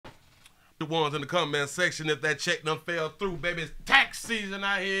The ones in the comment section if that check done fell through, baby. It's tax season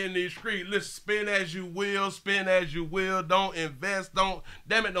out here in these streets. Listen, spend as you will, spend as you will. Don't invest, don't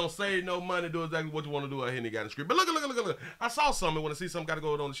save no money. Do exactly what you want to do out here in the goddamn street. But look. I saw something when I see something got to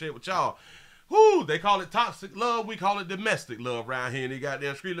go on the shit with y'all. Whoo, they call it toxic love. We call it domestic love around here in the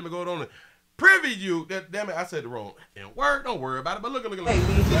goddamn street. Let me go on the preview. Damn it, I said it wrong. And word, don't worry about it. But look.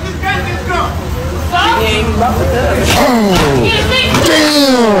 Hey,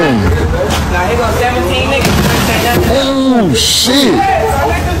 Damn! now here goes 17 niggas. Oh shit!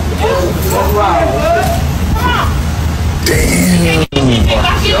 Damn!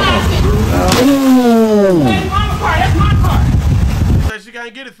 That's my car. Said she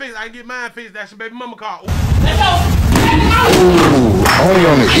can't get it fixed. I can get mine fixed. That's your baby mama car. Ooh, only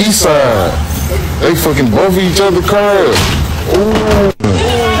on the east side. They fucking both of each other cars. Ooh.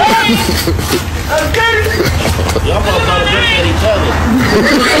 Y'all both got to look at each other.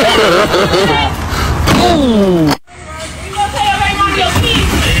 Ooh. You gonna tell everybody on your feet?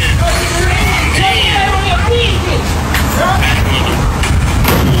 Tell everybody on your feet.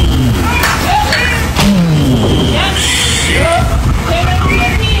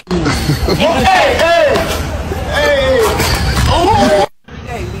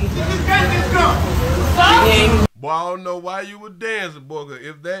 Boy, I don't know why you were dancing, boy.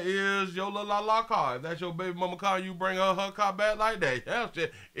 If that is your la car, if that's your baby mama car, and you bring her car back like that, hell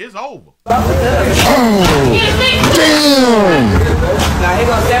shit, it's over. Oh, damn! Now here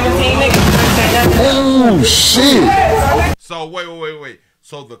goes 17 niggas. Oh shit! So wait.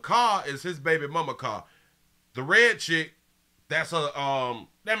 So the car is his baby mama car. The red chick, that's a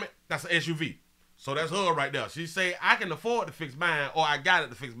that's an SUV. So that's her right there. She say, I can afford to fix mine, or I got it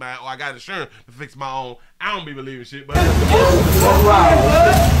to fix mine, or I got insurance to fix my own. I don't be believing shit, but Damn!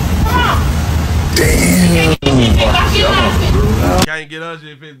 can't get her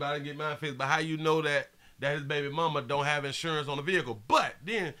shit fixed, but I can get mine fixed. But how you know that his baby mama don't have insurance on the vehicle? But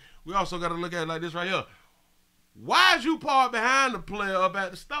then we also got to look at it like this right here. Why is you parked behind the player up at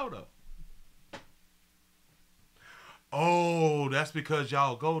the store though? Oh, that's because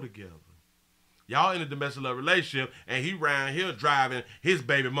y'all go together. Y'all in a domestic love relationship, and he round here driving his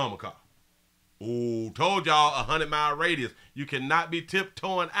baby mama car. Ooh, told y'all 100-mile radius. You cannot be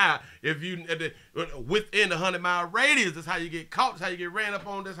tiptoeing out if you within the 100-mile radius. That's how you get caught. That's how you get ran up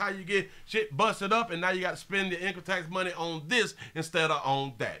on. That's how you get shit busted up. And now you got to spend your income tax money on this instead of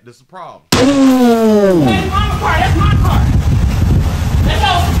on that. This is a problem. Ooh. That's my car. That's my car.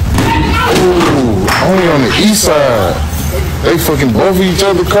 Ooh, only on the east side. They fucking both of each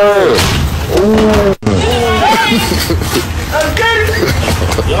other cars. Ooh.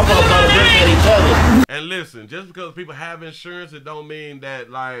 Y'all both got to look at each other. And listen, just because people have insurance, it don't mean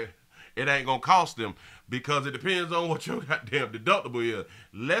that like it ain't gonna cost them, because it depends on what your goddamn deductible is.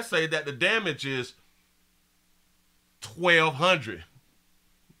 Let's say that the damage is $1,200,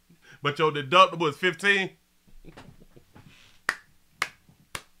 but your deductible is $1,500.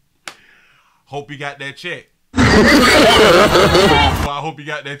 Hope you got that check. Well, I hope you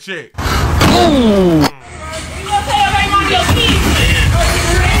got that check. Ooh.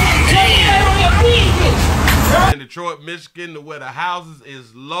 In Detroit, Michigan, where the houses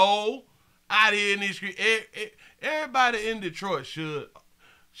is low out here in these streets, everybody in Detroit should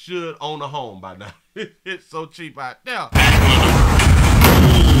own a home by now. It's so cheap out there.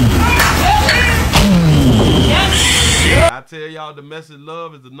 I tell y'all, domestic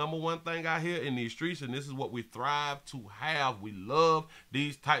love is the #1 thing out here in these streets, and this is what we thrive to have. We love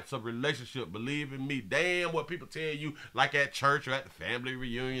these types of relationships. Believe in me. Damn what people tell you, like at church or at the family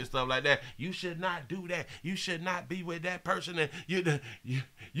reunion, stuff like that. You should not do that. You should not be with that person, and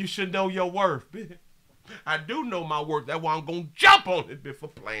you should know your worth. I do know my worth. That's why I'm going to jump on it before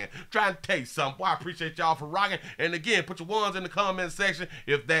playing. Trying to tell you something. Boy, I appreciate y'all for rocking. And again, put your ones in the comment section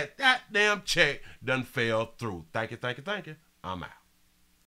if that goddamn check done fell through. Thank you. I'm out.